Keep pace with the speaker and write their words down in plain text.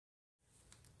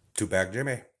Two-pack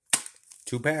Jimmy.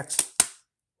 2 packs.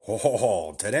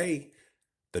 Oh, today,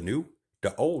 the new,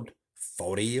 the old,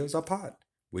 40 years apart.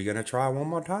 We're going to try one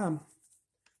more time.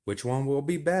 Which one will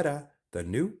be better, the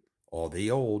new or the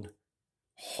old?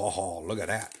 Oh, look at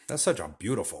that. That's such a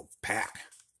beautiful pack.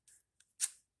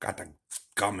 Got the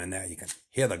gum in there. You can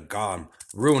hear the gum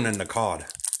ruining the card.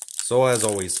 So as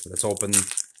always, let's open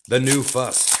the new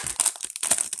first.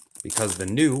 Because the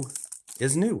new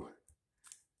is new.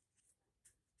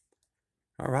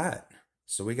 All right.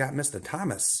 So we got Mr.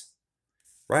 Thomas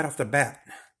right off the bat.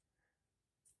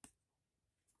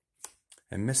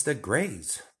 And Mr.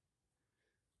 Grays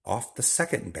off the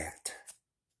second bat.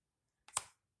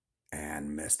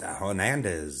 And Mr.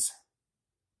 Hernandez.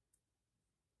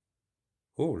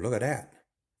 Oh, look at that.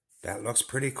 That looks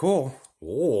pretty cool.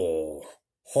 Oh,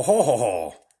 ho, ho, ho,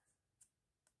 ho.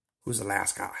 Who's the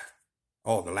last guy?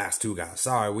 Oh, the last 2 guys.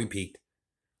 Sorry, we peeked.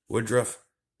 Woodruff,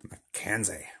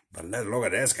 McKenzie. But let's look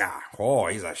at this guy. Oh,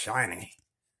 he's a shiny.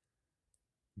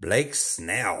 Blake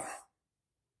Snell.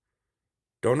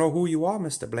 Don't know who you are,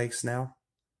 Mr. Blake Snell.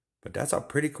 But that's a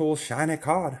pretty cool shiny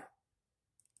card.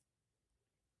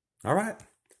 All right.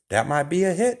 That might be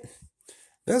a hit.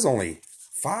 There's only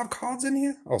 5 cards in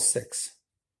here? Oh, 6.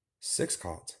 6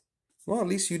 cards. Well, at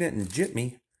least you didn't jip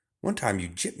me. One time you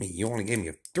jipped me. You only gave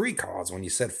me 3 cards when you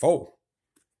said 4.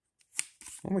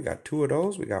 Well, we got 2 of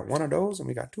those. We got 1 of those. And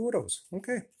we got 2 of those.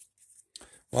 Okay.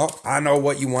 Well, I know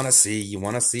what you want to see. You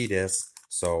want to see this.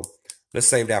 So let's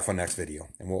save that for next video.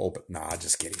 And we'll open. Nah,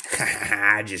 just kidding.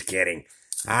 Just kidding.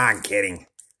 I'm kidding.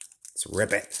 Let's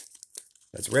rip it.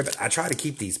 Let's rip it. I try to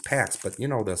keep these packs, but you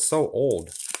know, they're so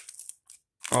old.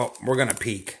 Oh, we're going to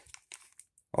peek.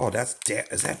 Oh, is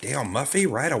that Dale Murphy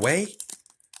right away?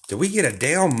 Did we get a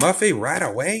Dale Murphy right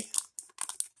away?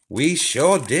 We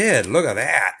sure did. Look at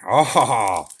that.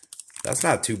 Oh, that's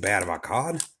not too bad of a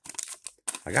card.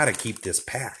 I got to keep this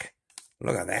pack.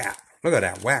 Look at that. Look at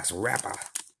that wax wrapper.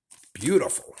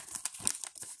 Beautiful.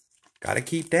 Got to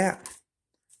keep that.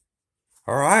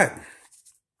 All right.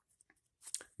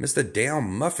 Mr. Dale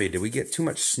Murphy. Did we get too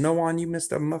much snow on you,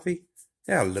 Mr. Murphy?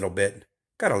 Yeah, a little bit.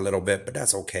 Got a little bit, but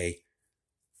that's okay.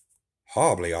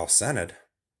 Horribly off-centered.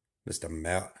 Mr.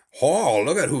 Mel. Oh,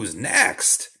 look at who's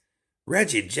next.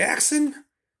 Reggie Jackson?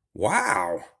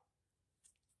 Wow.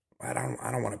 I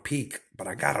don't want to peek, but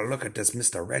I got to look at this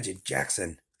Mr. Reggie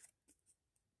Jackson.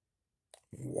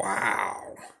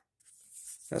 Wow.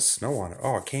 There's snow on it.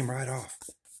 Oh, it came right off.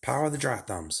 Power of the dry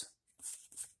thumbs.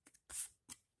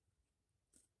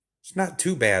 It's not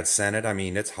too bad scented. I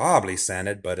mean, it's horribly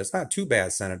scented, but it's not too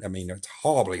bad scented. I mean, it's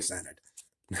horribly scented.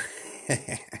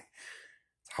 It's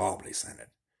horribly scented.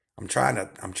 I'm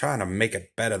trying to make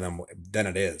it better than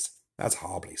it is. That's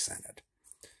horribly scented.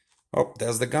 Oh,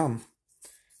 there's the gum.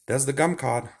 There's the gum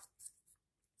card.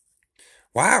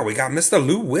 Wow, we got Mr.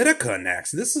 Lou Whitaker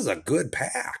next. This is a good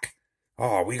pack.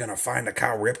 Oh, we're gonna find a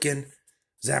Cal Ripken?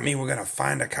 Does that mean we're gonna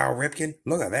find a Cal Ripken?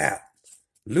 Look at that.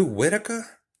 Lou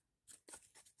Whitaker?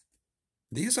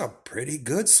 These are pretty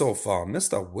good so far.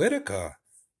 Mr. Whitaker.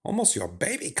 Almost your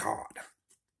baby card.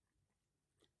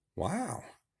 Wow.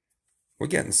 We're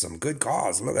getting some good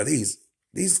cards. Look at these.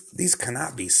 These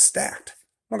cannot be stacked.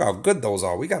 Look how good those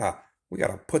are. We gotta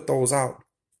put those out.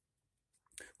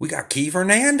 We got Keith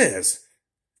Hernandez.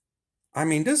 I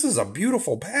mean, this is a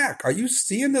beautiful pack. Are you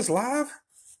seeing this live?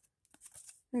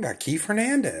 We got Keith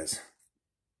Hernandez.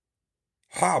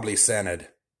 Horribly scented.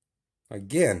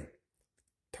 Again.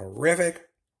 Terrific.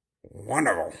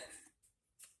 Wonderful.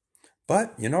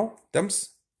 But, you know, all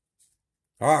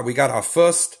right, we got our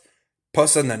first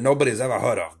person that nobody's ever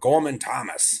heard of. Gorman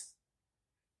Thomas.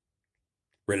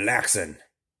 Relaxing.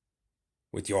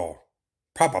 With your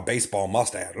proper baseball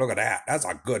mustache. Look at that. That's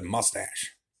a good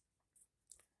mustache.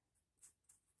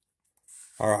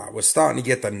 All right, we're starting to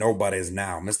get the nobodies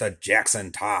now. Mr.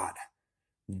 Jackson Todd.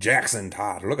 Jackson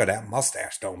Todd. Look at that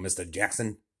mustache, though, Mr.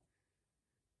 Jackson.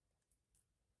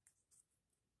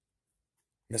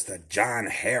 Mr. John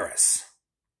Harris.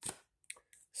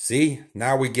 See,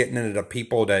 now we're getting into the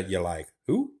people that you're like,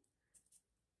 who?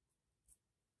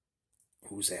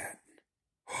 Who's that?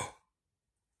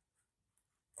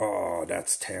 Oh,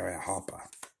 that's Terry Harper.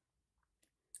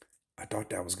 I thought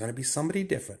that was going to be somebody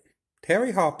different.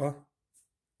 Terry Harper.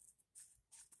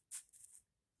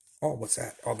 Oh, what's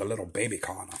that? Oh, the little baby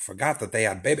card. I forgot that they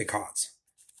had baby cards.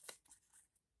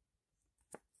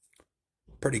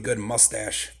 Pretty good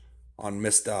mustache on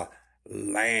Mr.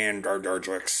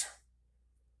 Landerdrix.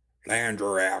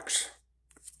 Landrax.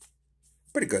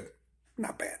 Pretty good.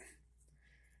 Not bad.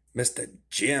 Mr.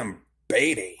 Jim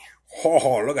Beatty.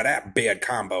 Oh, look at that beard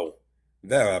combo.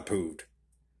 Very approved.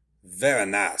 Very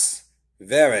nice.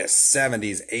 Very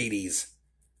 70s, 80s.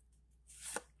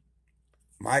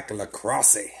 Mike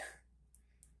LaCrosse.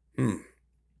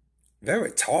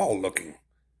 Very tall looking.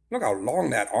 Look how long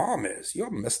that arm is.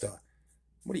 You're Mr.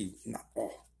 What are you? Not,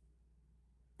 oh,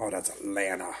 that's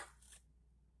Atlanta.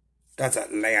 That's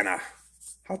Atlanta.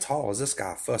 How tall is this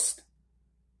guy first?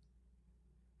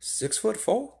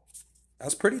 6'4"?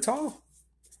 That's pretty tall.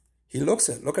 He looks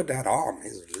it. Look at that arm.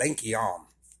 His lanky arm.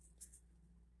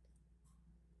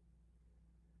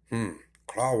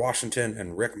 Claude Washington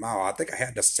and Rick Mauer. I think I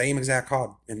had the same exact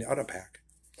card in the other pack.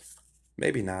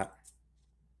 Maybe not.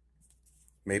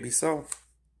 Maybe so.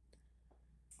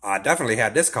 I definitely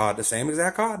had this card, the same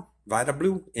exact card. Vita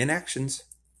Blue in actions.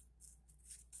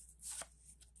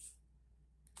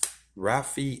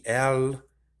 Raphael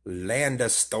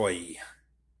Landestoy.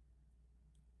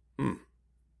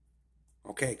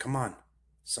 Okay, come on.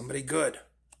 Somebody good.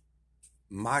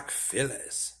 Mark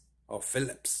Phillips. Or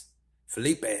Phillips.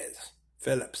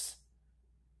 Phillips.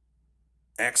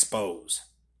 Expos.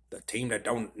 The team that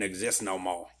don't exist no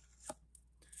more.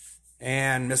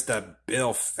 And Mr.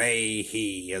 Bill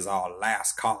Fahey is our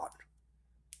last card.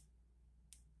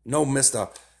 No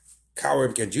Mr.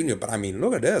 Ripken Jr., but I mean,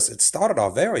 look at this. It started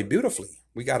off very beautifully.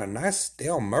 We got a nice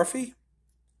Dale Murphy.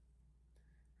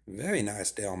 Very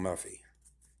nice Dale Murphy.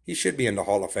 He should be in the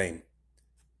Hall of Fame.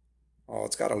 Oh,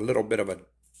 it's got a little bit of a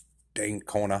dang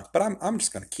corner, but I'm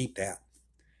just going to keep that.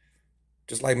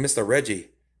 Just like Mr. Reggie.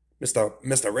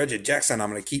 Mr. Reggie Jackson,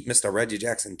 I'm going to keep Mr. Reggie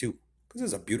Jackson too, because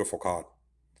it's a beautiful card.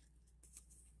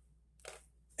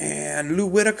 And Lou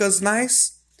Whitaker's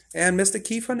nice. And Mr.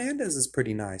 Keith Hernandez is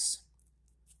pretty nice.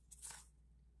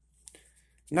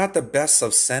 Not the best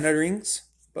of centerings,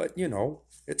 but you know,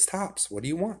 it's tops. What do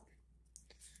you want?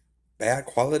 Bad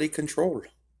quality control.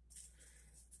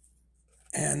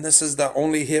 And this is the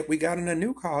only hit we got in the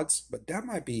new cards, but that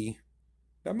might be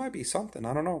something.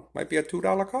 I don't know. Might be a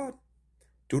 $2 card.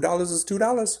 $2 is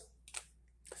 $2.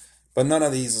 But none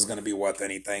of these is going to be worth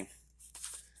anything.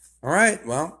 All right,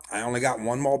 well, I only got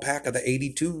one more pack of the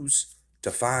 82s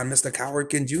to find Mr.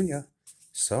 Ripken Jr.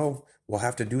 So we'll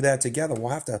have to do that together.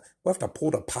 We'll have to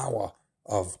pull the power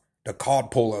of the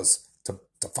card pullers to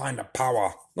find the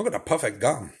power. Look at the perfect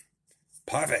gum.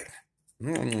 Perfect.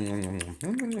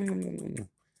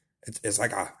 It's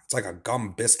like a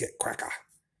gum biscuit cracker.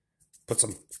 Put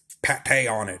some pate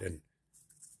on it and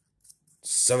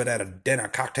serve it at a dinner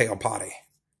cocktail party.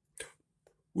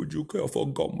 Would you care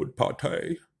for gum with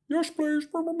pate? Yes, please.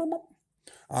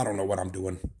 I don't know what I'm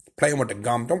doing. Playing with the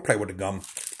gum. Don't play with the gum.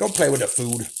 Don't play with the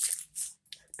food.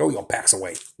 Throw your packs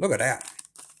away. Look at that.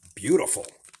 Beautiful.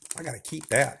 I gotta keep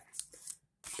that.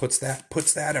 Puts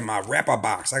that in my wrapper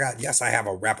box. I have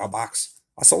a wrapper box.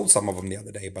 I sold some of them the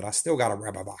other day, but I still got a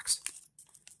wrapper box.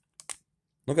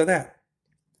 Look at that.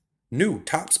 New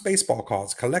Topps baseball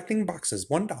cards. Collecting boxes.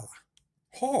 $1.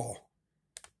 Oh.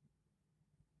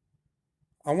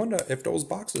 I wonder if those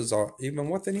boxes are even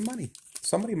worth any money.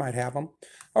 Somebody might have them.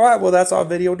 All right, well, that's our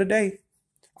video today.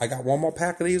 I got one more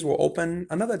pack of these. We'll open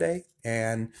another day.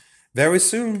 And very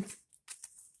soon,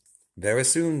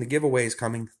 the giveaway is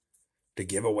coming. The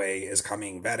giveaway is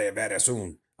coming very, very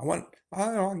soon.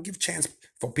 I'll give a chance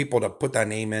for people to put their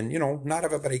name in. You know, not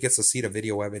everybody gets to see the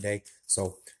video every day.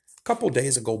 So a couple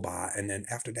days will go by. And then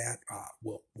after that,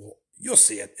 you'll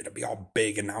see it. It'll be all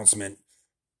big announcement.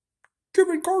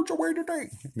 Giving cards away today.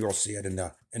 You'll see it in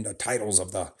the titles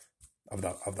of the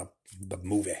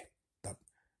movie,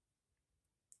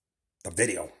 the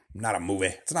video. Not a movie.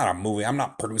 It's not a movie. I'm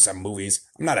not producing movies.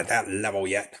 I'm not at that level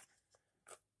yet.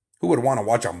 Who would want to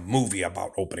watch a movie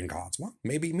about opening cards? Well,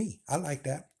 maybe me. I like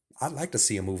that. I'd like to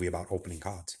see a movie about opening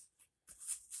cards.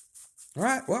 All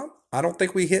right. Well, I don't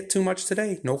think we hit too much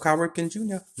today. No Ripken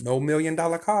Jr. No $1 million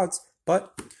cards.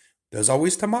 But there's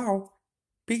always tomorrow.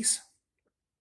 Peace.